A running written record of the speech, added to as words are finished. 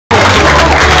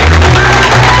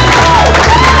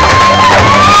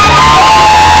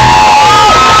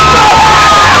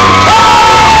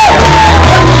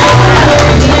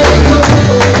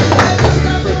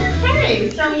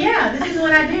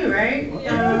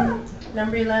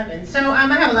Number 11. So I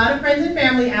have a lot of friends and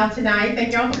family out tonight.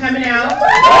 Thank y'all for coming out.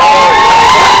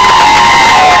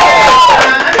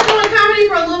 I've been doing comedy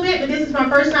for a little bit, but this is my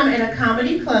first time in a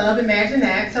comedy club. Imagine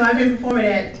that. So I've been performing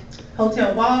at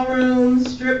hotel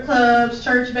ballrooms, strip clubs,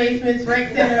 church basements,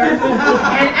 rec centers.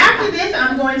 And after this,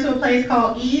 I'm going to a place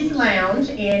called E's Lounge.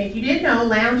 And if you didn't know,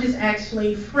 lounge is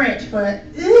actually French for,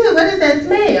 ew, what does that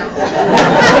smell?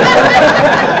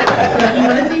 So if you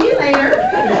want to see me later.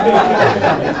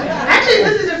 Actually,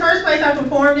 this is the first place I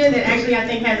performed in that actually I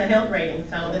think has a health rating.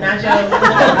 So the nachos,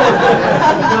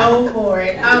 go for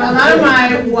it. A lot of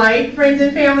my white friends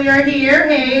and family are here.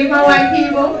 Hey, my white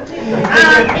people. If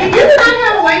you do not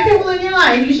have white people in your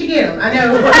life, you should get them. I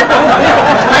know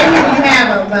white people, you have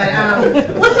them, but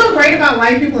what's so great about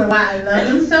white people and why I love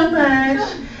them so much?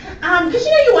 Because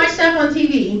you know you watch stuff on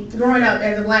TV growing up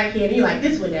as a black kid and you're like,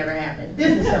 this would never happen.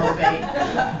 This is so fake.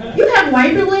 You have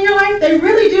white people in your life, they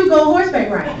really do go horseback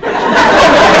riding.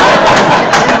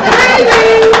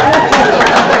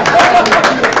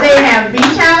 They have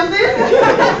beach houses,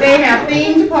 they have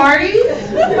themed parties,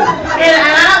 and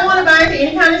I don't want to buy into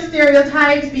any kind of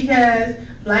stereotypes because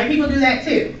black people do that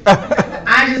too.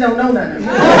 I just don't know none of them.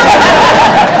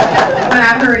 But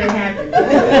I've heard it happen.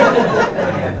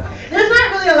 There's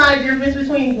not really a lot of difference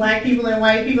between black people and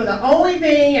white people. The only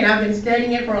thing, and I've been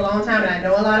studying it for a long time, and I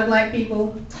know a lot of black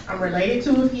people, I'm related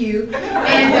to a few,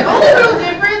 and the only real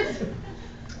difference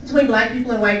between black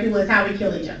people and white people is how we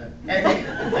kill each other. That's it.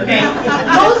 Okay?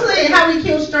 Mostly how we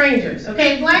kill strangers.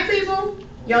 Okay? Black people,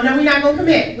 y'all know we're not going to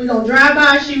commit. We're going to drive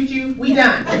by, shoot you, we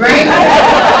done. Right?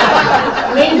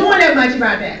 We ain't doing that much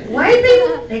about that. White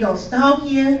people, they going to stalk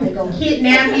you, they going to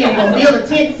kidnap you, they going to build a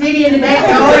tent city in the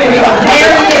backyard, and they going to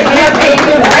marry you, and have babies,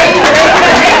 and raise you,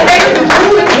 and babies, and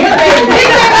food, and give babies, big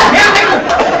babies,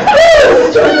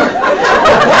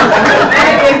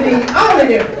 that is the only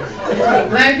difference between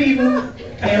black people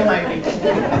and white people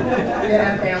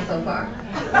that I've found so far.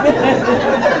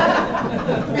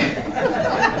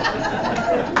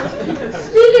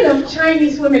 Speaking of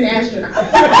Chinese women astronauts, I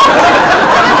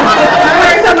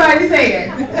heard somebody say that.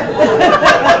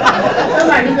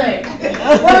 Somebody say it.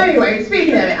 Well, anyway,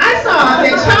 speaking of it, I saw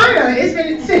that China is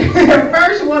going to send their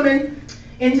first woman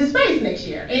into space next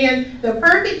year, and the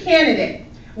perfect candidate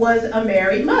was a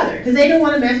married mother because they didn't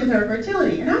want to mess with her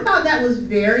fertility. And I thought that was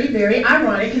very, very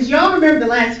ironic because y'all remember the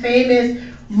last famous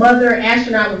mother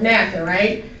astronaut with NASA,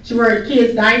 right? She wore a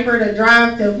kid's diaper to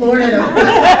drive to Florida to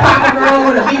pop a girl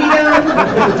with a BB gun.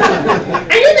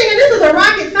 And you're thinking this is a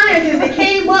rocket scientist that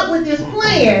came up with this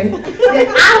plan that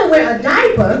I don't wear a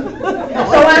diaper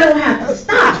so I don't have to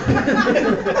stop.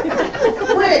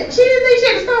 But she didn't think she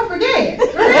had to stop for gas,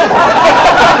 right?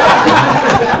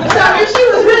 So if she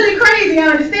was really crazy, I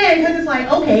understand, because it's like,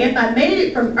 okay, if I made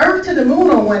it from Earth to the moon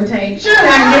on one tank, sure I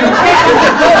can get a check.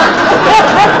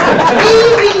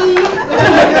 Easy.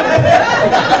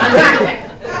 I got that.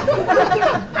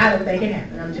 I don't think it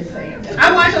happened, I'm just saying.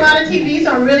 I watch a lot of TV,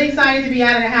 so I'm really excited to be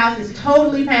out of the house. It's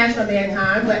totally past my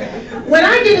bedtime, but when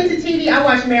I get into TV, I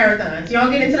watch marathons.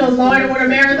 Y'all get into those Law & Order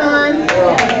marathons?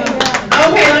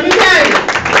 Okay, let me tell you,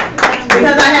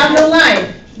 because I have no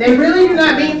life. They really do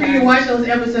not mean for you to watch those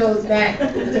episodes back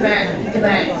to back to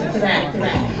back to back to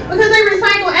back. Because they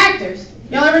recycle actors.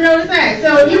 Y'all ever notice that?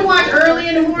 So if you watch early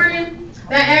in the morning,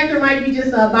 that actor might be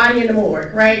just a body in the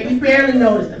morgue, right? You barely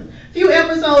notice them. A few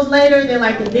episodes later, they're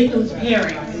like the victim's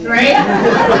parents, right?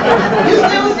 You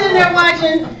still sitting there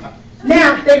watching,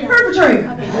 now they perpetrator.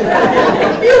 A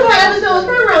few more episodes,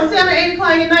 probably around 7 or 8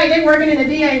 o'clock at night, they working in the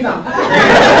DA's office.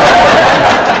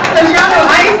 Because y'all know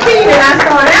Ice-T that I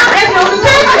started out as no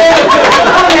detective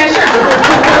on that show.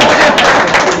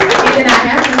 It did not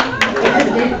happen. It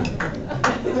just didn't.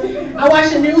 I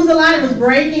watched the news a lot. It was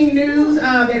breaking news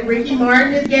that Ricky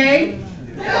Martin is gay.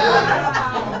 Which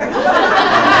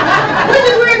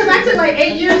is weird because I took like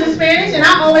 8 years of Spanish and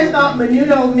I always thought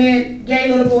menudo meant gay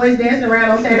little boys dancing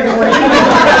around on Saturday morning.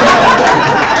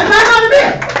 That's not how it is.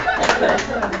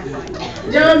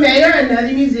 John Mayer,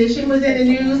 another musician, was in the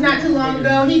news not too long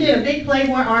ago. He did a big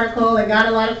Playboy article and got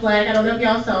a lot of flack. I don't know if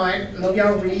y'all saw it. I don't know if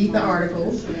y'all read the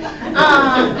articles.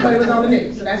 But it was on the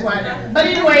news, so that's why I know. But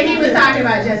anyway, he was talking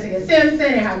about Jessica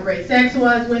Simpson and how great sex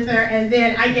was with her. And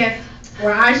then I guess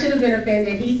where I should have been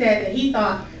offended, he said that he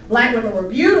thought black women were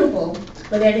beautiful,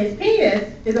 but that his penis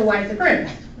is a white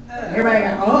supremacist. Everybody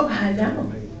got, oh, I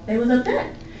know. They was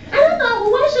upset. And I thought,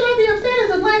 well, why should I be upset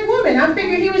as a black woman? I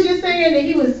figured he was just saying that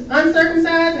he was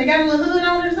uncircumcised and they got a little hood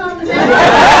on it or something.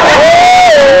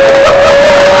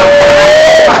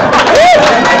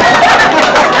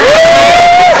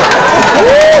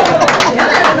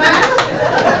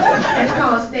 That's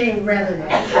called staying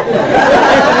relevant.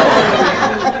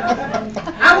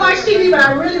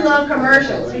 love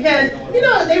commercials because, you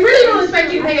know, they really don't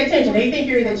expect you to pay attention. They think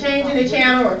you're either changing the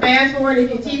channel or fast forwarding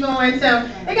if you're T-Bone. So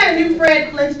they got a new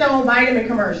Fred Flintstone vitamin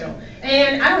commercial.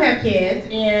 And I don't have kids,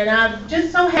 and I'm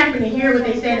just so happy to hear what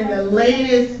they said in the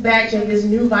latest batch of this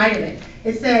new vitamin.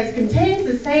 It says, contains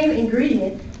the same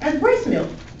ingredient as breast milk.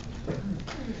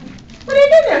 Where did they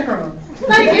get that from?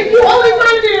 Like, if you only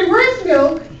find it in breast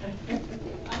milk,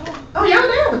 oh, y'all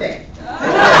down with that?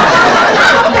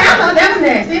 Okay, I thought that was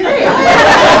nasty.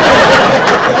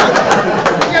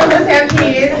 Y'all must have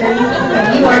kids, and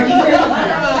you are decent.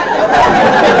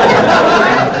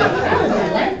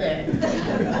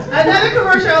 Another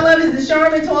commercial I love is the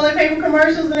Charmin toilet paper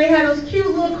commercials, and they have those cute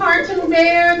little cartoon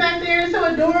bears out there, so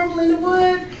adorable in the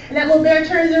woods, and that little bear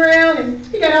turns around, and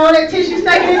he got all that tissue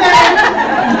stuck in his eye.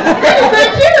 That is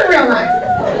not cute in real life.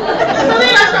 So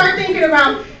then I started thinking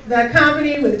about the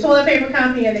company, with the toilet paper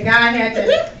company, and the guy had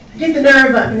to get the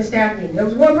nerve up in the staff meeting. There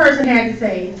was one person had to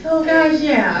say, so guys,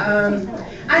 yeah,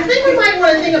 I think we might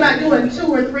want to think about doing 2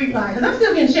 or 3 ply, because I'm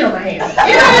still getting shit on my hands.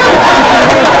 You know?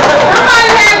 Somebody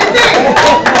had to say it.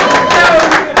 So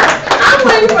I'm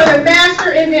waiting for the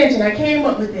master invention. I came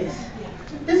up with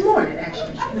this morning,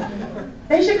 actually.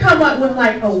 They should come up with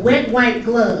like a wet white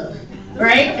glove,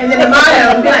 right? And then the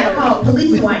motto would be like called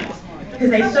police white, because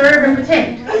they serve and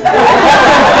protect. So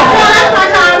that's my